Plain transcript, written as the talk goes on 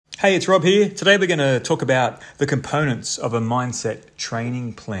Hey, it's Rob here. Today we're going to talk about the components of a mindset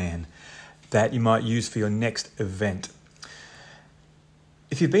training plan that you might use for your next event.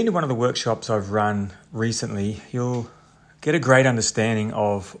 If you've been to one of the workshops I've run recently, you'll get a great understanding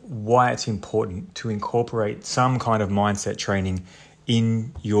of why it's important to incorporate some kind of mindset training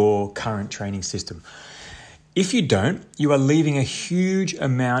in your current training system. If you don't, you are leaving a huge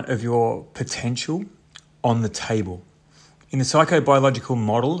amount of your potential on the table. In the psychobiological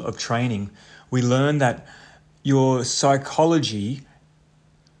model of training, we learn that your psychology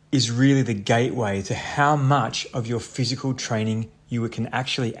is really the gateway to how much of your physical training you can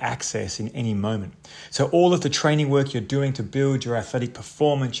actually access in any moment. So all of the training work you're doing to build your athletic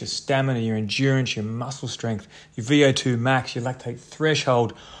performance, your stamina, your endurance, your muscle strength, your VO2 max, your lactate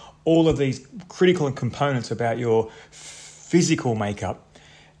threshold, all of these critical components about your physical makeup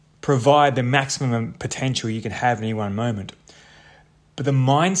provide the maximum potential you can have in any one moment. But the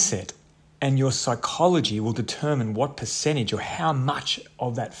mindset and your psychology will determine what percentage or how much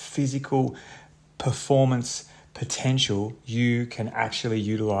of that physical performance potential you can actually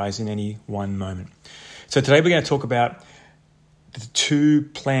utilize in any one moment. So today we're going to talk about the two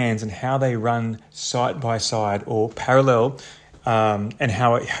plans and how they run side by side or parallel, and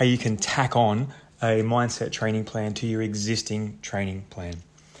how you can tack on a mindset training plan to your existing training plan.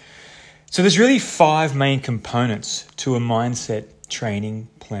 So there's really 5 main components to a mindset training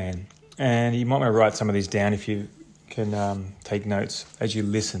plan. And you might want to write some of these down if you can take notes as you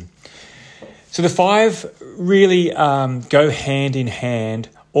listen. So the 5 really go hand in hand,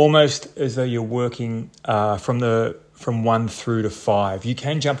 almost as though you're working from 1 through to 5. You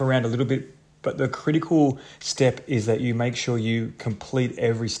can jump around a little bit, but the critical step is that you make sure you complete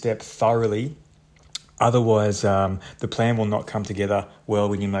every step thoroughly. Otherwise, the plan will not come together well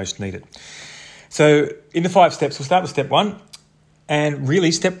when you most need it. So in the 5 steps, we'll start with step 1. And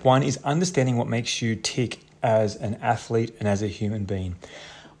really, step 1 is understanding what makes you tick as an athlete and as a human being.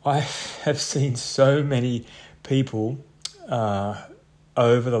 I have seen so many people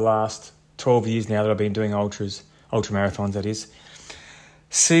over the last 12 years now that I've been doing ultra marathons, that is,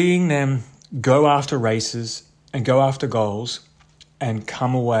 seeing them go after races and go after goals and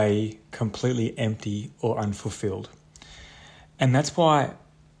come away completely empty or unfulfilled. And that's why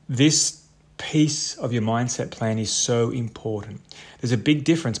this piece of your mindset plan is so important. There's a big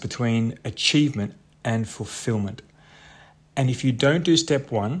difference between achievement and fulfillment. And if you don't do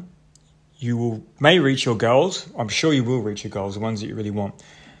step 1, you may reach your goals. I'm sure you will reach your goals, the ones that you really want.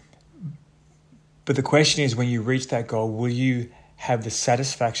 But the question is, when you reach that goal, will you have the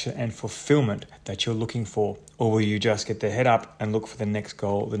satisfaction and fulfillment that you're looking for? Or will you just get the head up and look for the next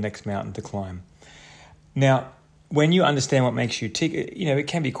goal, the next mountain to climb? Now, when you understand what makes you tick, it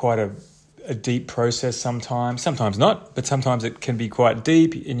can be quite a deep process sometimes not, but sometimes it can be quite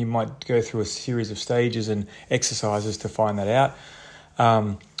deep and you might go through a series of stages and exercises to find that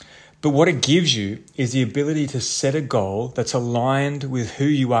out. But what it gives you is the ability to set a goal that's aligned with who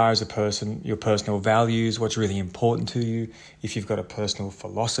you are as a person, your personal values, what's really important to you. If you've got a personal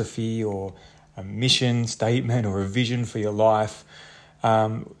philosophy or a mission statement or a vision for your life,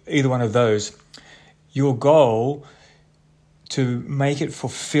 either one of those, your goal to make it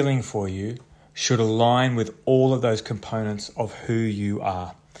fulfilling for you should align with all of those components of who you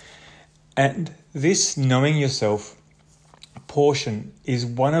are. And this knowing yourself portion is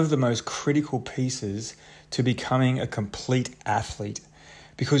one of the most critical pieces to becoming a complete athlete.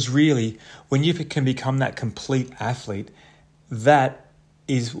 Because really, when you can become that complete athlete, that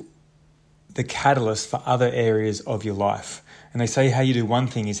is the catalyst for other areas of your life. And they say how you do one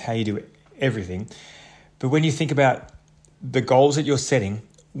thing is how you do everything. But when you think about the goals that you're setting,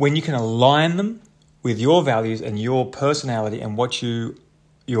 when you can align them with your values and your personality and what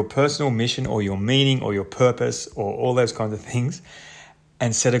your personal mission or your meaning or your purpose or all those kinds of things,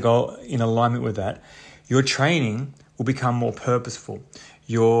 and set a goal in alignment with that, your training will become more purposeful.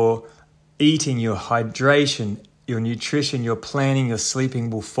 Your eating, your hydration, your nutrition, your planning, your sleeping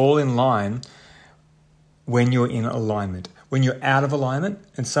will fall in line when you're in alignment. When you're out of alignment,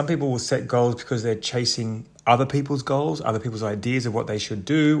 and some people will set goals because they're chasing other people's goals, other people's ideas of what they should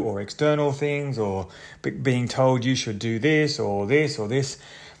do, or external things, or being told you should do this or this or this,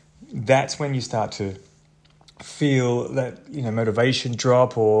 that's when you start to feel that motivation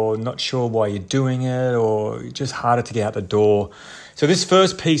drop, or not sure why you're doing it, or just harder to get out the door. So this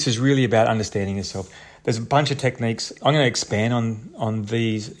first piece is really about understanding yourself. There's a bunch of techniques. I'm going to expand on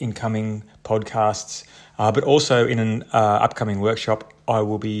these incoming podcasts, but also in an upcoming workshop, I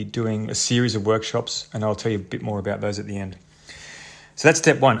will be doing a series of workshops, and I'll tell you a bit more about those at the end. So that's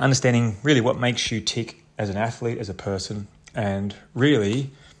step 1, understanding really what makes you tick as an athlete, as a person, and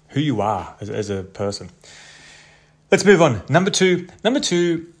really who you are as a person. Let's move on. Number two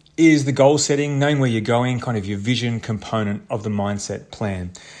is the goal setting, knowing where you're going, kind of your vision component of the mindset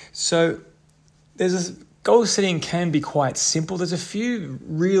plan. So goal setting can be quite simple. There's a few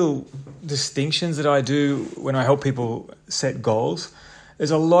real distinctions that I do when I help people set goals.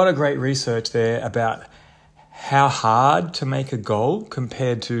 There's a lot of great research there about how hard to make a goal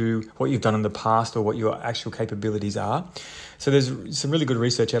compared to what you've done in the past or what your actual capabilities are. So there's some really good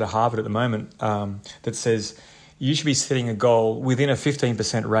research out of Harvard at the moment that says you should be setting a goal within a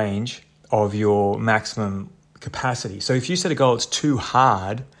 15% range of your maximum capacity. So if you set a goal that's too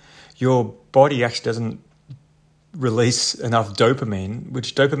hard, your body actually doesn't release enough dopamine,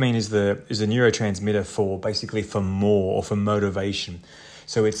 which dopamine is the neurotransmitter for more or for motivation.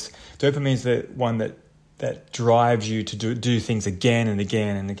 So dopamine is the one that drives you to do things again and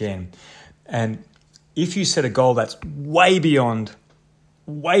again and again. And if you set a goal that's way beyond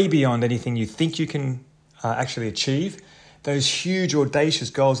anything you think you can actually achieve, those huge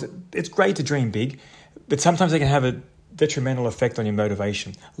audacious goals, it's great to dream big, but sometimes they can have a detrimental effect on your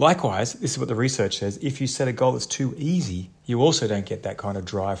motivation. Likewise, this is what the research says, if you set a goal that's too easy, you also don't get that kind of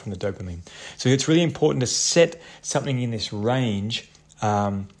drive from the dopamine. So it's really important to set something in this range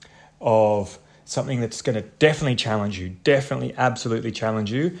of something that's going to definitely challenge you, absolutely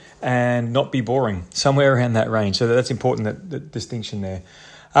challenge you, and not be boring, somewhere around that range. So that's important, that distinction there.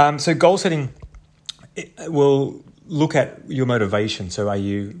 So goal setting will look at your motivation. So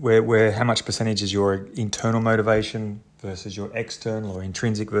how much percentage is your internal motivation versus your external or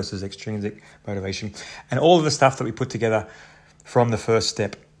intrinsic versus extrinsic motivation? And all of the stuff that we put together from the first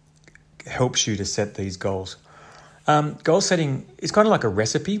step helps you to set these goals. Goal setting is kind of like a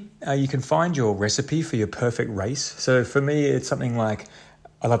recipe. You can find your recipe for your perfect race. So for me, it's something like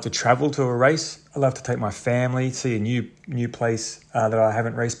I love to travel to a race. I love to take my family, see a new place that I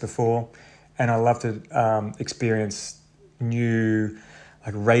haven't raced before. And I love to experience new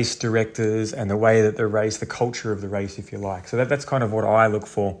race directors and the way that the culture of the race, if you like. So that's kind of what I look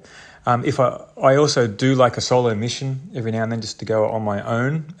for. If I also do like a solo mission every now and then, just to go on my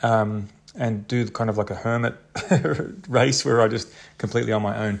own and do kind of like a hermit race where I just completely on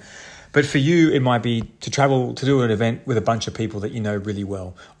my own. But for you, it might be to travel to do an event with a bunch of people that you know really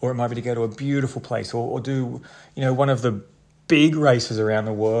well, or it might be to go to a beautiful place, or do one of the big races around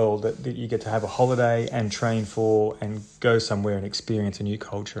the world that you get to have a holiday and train for and go somewhere and experience a new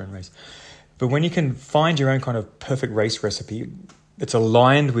culture and race. But when you can find your own kind of perfect race recipe that's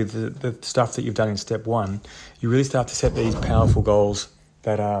aligned with the stuff that you've done in step one, you really start to set these powerful goals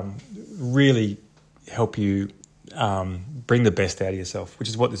that really help you bring the best out of yourself, which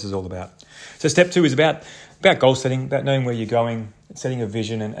is what this is all about. So step two is about goal setting, about knowing where you're going, setting a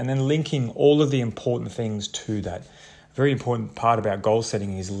vision, and then linking all of the important things to that. A very important part about goal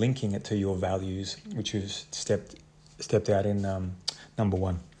setting is linking it to your values, which you've stepped out in number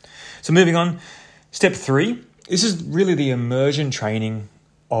one. So moving on, step three, this is really the immersion training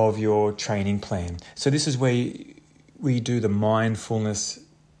of your training plan. So this is where we do the mindfulness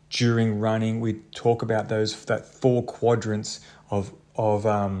during running. We talk about that 4 quadrants of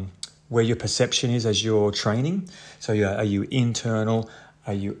where your perception is as you're training. So are you internal?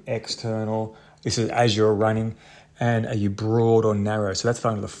 Are you external? This is as you're running. And are you broad or narrow? So that's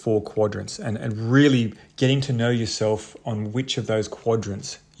kind of the 4 quadrants, and really getting to know yourself on which of those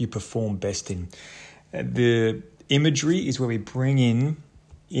quadrants you perform best in. The imagery is where we bring in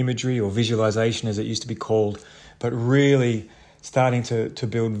imagery or visualization, as it used to be called, but really starting to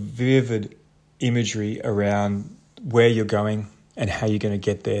build vivid imagery around where you're going and how you're going to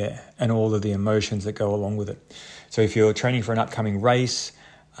get there and all of the emotions that go along with it. So if you're training for an upcoming race,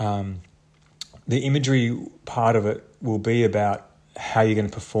 the imagery part of it will be about how you're going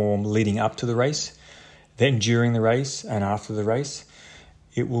to perform leading up to the race, then during the race and after the race.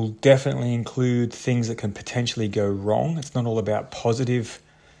 It will definitely include things that can potentially go wrong. It's not all about positive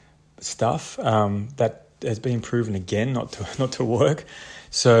stuff. That has been proven again not to work.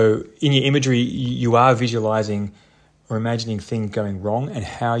 So in your imagery, you are visualizing or imagining things going wrong and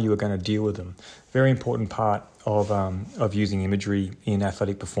how you are going to deal with them. Very important part of using imagery in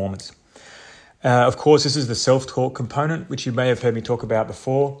athletic performance. Of course, this is the self-talk component, which you may have heard me talk about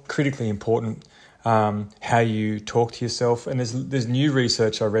before. Critically important, how you talk to yourself. And there's new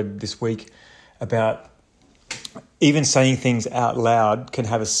research I read this week about even saying things out loud can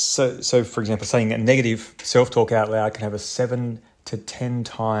have so for example, saying a negative self-talk out loud can have a 7 to 10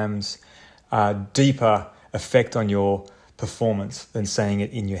 times deeper effect on your performance than saying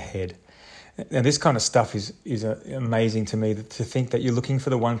it in your head. Now, this kind of stuff is amazing to me, to think that you're looking for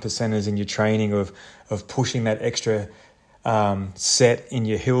the 1%ers in your training of pushing that extra set in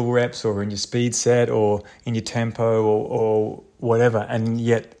your hill reps or in your speed set or in your tempo or whatever. And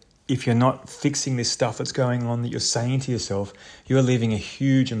yet, if you're not fixing this stuff that's going on that you're saying to yourself, you're leaving a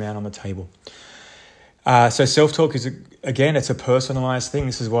huge amount on the table. So self-talk is, again, it's a personalized thing.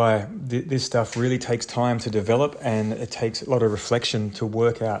 This is why this stuff really takes time to develop, and it takes a lot of reflection to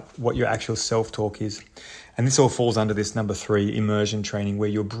work out what your actual self-talk is. And this all falls under this number 3, immersion training, where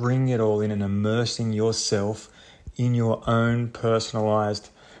you're bringing it all in and immersing yourself in your own personalized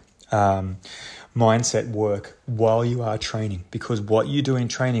mindset work while you are training. Because what you do in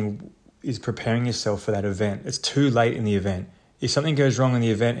training is preparing yourself for that event. It's too late in the event. If something goes wrong in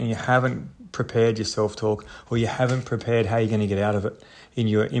the event and you haven't prepared your self-talk, or you haven't prepared how you're going to get out of it in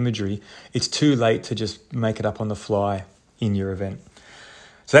your imagery, it's too late to just make it up on the fly in your event.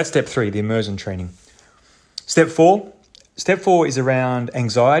 So that's step 3, the immersion training. Step 4 is around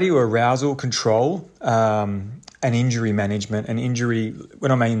anxiety or arousal control and injury management. And injury,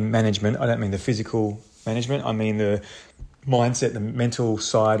 when I mean management, I don't mean the physical management, I mean the mindset, the mental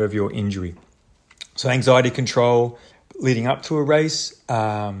side of your injury. So anxiety control leading up to a race,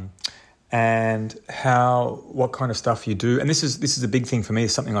 and what kind of stuff you do. And this is a big thing for me.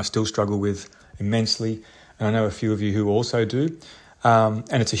 It's something I still struggle with immensely, and I know a few of you who also do.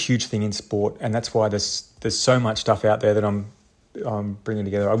 And it's a huge thing in sport, and that's why there's so much stuff out there that I'm bringing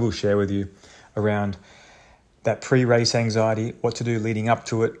together. I will share with you around that pre-race anxiety, what to do leading up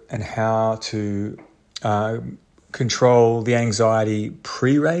to it, and how to control the anxiety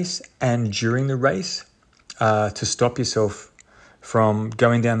pre-race and during the race to stop yourself from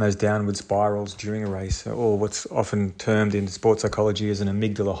going down those downward spirals during a race, or what's often termed in sports psychology as an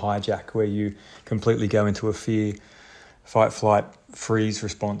amygdala hijack, where you completely go into a fear, fight, flight, freeze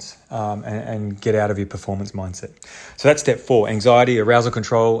response and get out of your performance mindset. So that's step 4, anxiety, arousal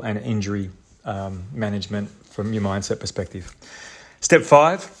control, and injury management from your mindset perspective. Step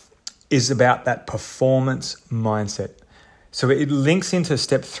 5 is about that performance mindset. So it links into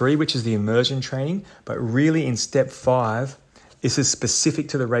step 3, which is the immersion training, but really in step 5, this is specific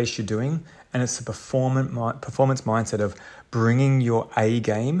to the race you're doing, and it's the performance mindset of bringing your A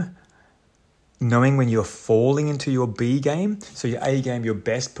game, knowing when you're falling into your B game. So your A game, your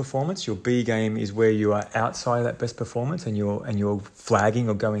best performance. Your B game is where you are outside of that best performance and you're flagging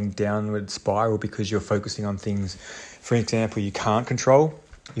or going downward spiral because you're focusing on things, for example, you can't control.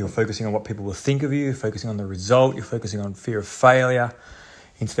 You're focusing on what people will think of you. You're focusing on the result. You're focusing on fear of failure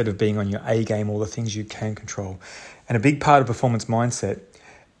instead of being on your A game, all the things you can control. And a big part of performance mindset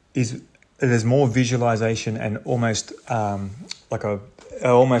is there's more visualization and almost like a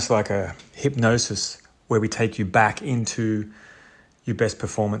hypnosis, where we take you back into your best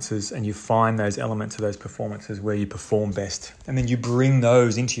performances and you find those elements of those performances where you perform best. And then you bring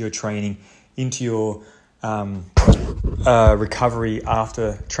those into your training, into your recovery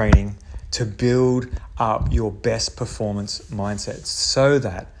after training, to build up your best performance mindset, so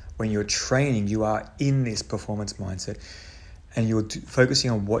that when you're training, you are in this performance mindset and you're focusing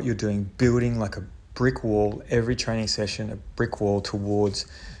on what you're doing, building like a brick wall, every training session, a brick wall towards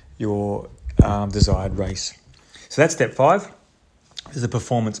your desired race. So that's step 5, is the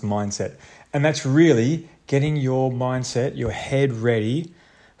performance mindset. And that's really getting your mindset, your head ready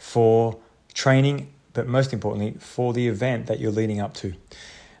for training, but most importantly, for the event that you're leading up to.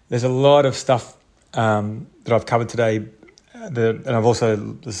 There's a lot of stuff that I've covered today, and I've also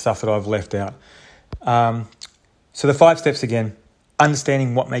the stuff that I've left out. So the 5 steps again: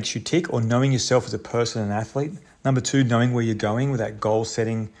 understanding what makes you tick, or knowing yourself as a person and athlete. Number 2, knowing where you're going with that goal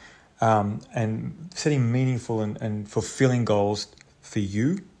setting, and setting meaningful and fulfilling goals for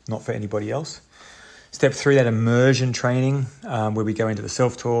you, not for anybody else. Step 3, that immersion training, where we go into the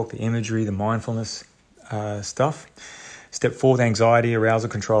self-talk, the imagery, the mindfulness stuff. Step 4, the anxiety, arousal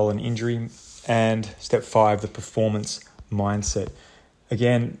control, and injury. And step 5, the performance mindset.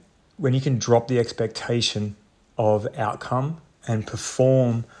 Again, when you can drop the expectation of outcome and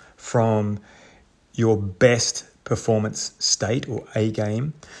perform from your best performance state or A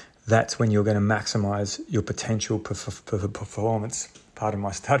game, that's when you're going to maximize your potential performance, pardon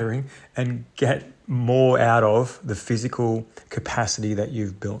my stuttering, and get more out of the physical capacity that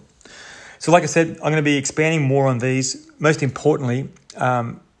you've built. So like I said, I'm going to be expanding more on these. Most importantly, I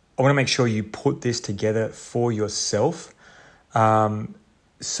want to make sure you put this together for yourself,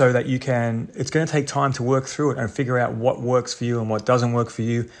 so that you can, it's going to take time to work through it and figure out what works for you and what doesn't work for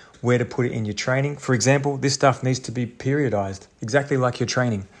you, where to put it in your training. For example, this stuff needs to be periodized, exactly like your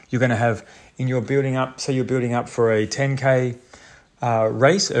training. You're going to have, in your building up, say you're building up for a 10K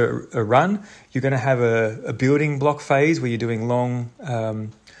race, a run, you're going to have a building block phase where you're doing long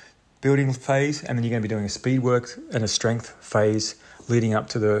building phase, and then you're going to be doing a speed work and a strength phase leading up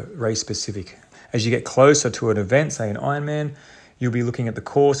to the race specific. As you get closer to an event, say an Ironman, you'll be looking at the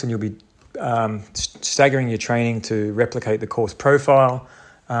course and you'll be staggering your training to replicate the course profile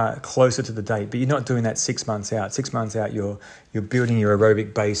closer to the date. But you're not doing that 6 months out. 6 months out, you're building your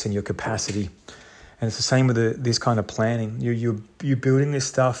aerobic base and your capacity. And it's the same with this kind of planning. You're building this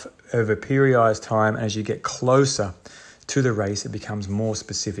stuff over periodized time, and as you get closer to the race, it becomes more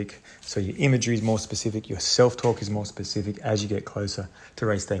specific. So your imagery is more specific, your self-talk is more specific as you get closer to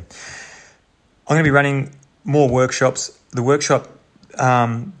race day. I'm going to be running more workshops. The workshop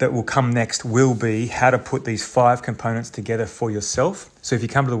that will come next will be how to put these 5 components together for yourself. So if you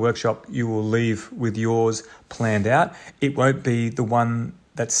come to the workshop, you will leave with yours planned out. It won't be the one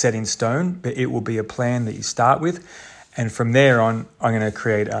that's set in stone, but it will be a plan that you start with. And from there on, I'm going to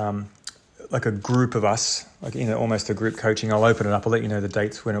create like a group of us, like almost a group coaching. I'll open it up. I'll let you know the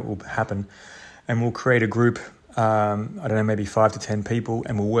dates when it will happen. And we'll create a group, maybe 5 to 10 people,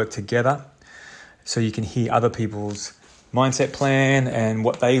 and we'll work together so you can hear other people's mindset plan and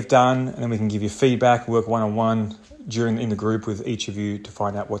what they've done, and then we can give you feedback, work one-on-one in the group with each of you to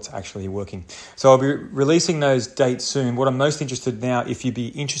find out what's actually working. So I'll be releasing those dates soon. What I'm most interested now, if you'd be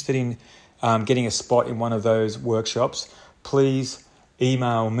interested in getting a spot in one of those workshops, please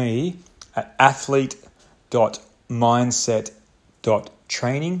email me at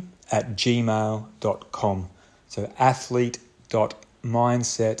athlete.mindset.training@gmail.com. So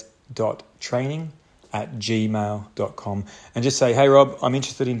athlete.mindset.training@gmail.com, and just say, hey Rob, I'm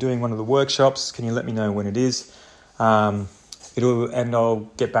interested in doing one of the workshops. Can you let me know when it is? And I'll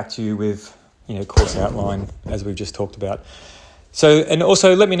get back to you with course outline as we've just talked about. So, and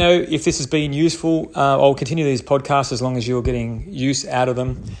also let me know if this has been useful. I'll continue these podcasts as long as you're getting use out of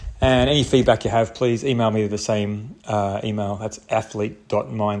them. And any feedback you have, please email me the same email. That's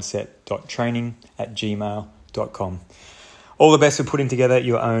athlete.mindset.training@gmail.com. All the best for putting together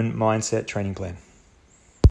your own mindset training plan.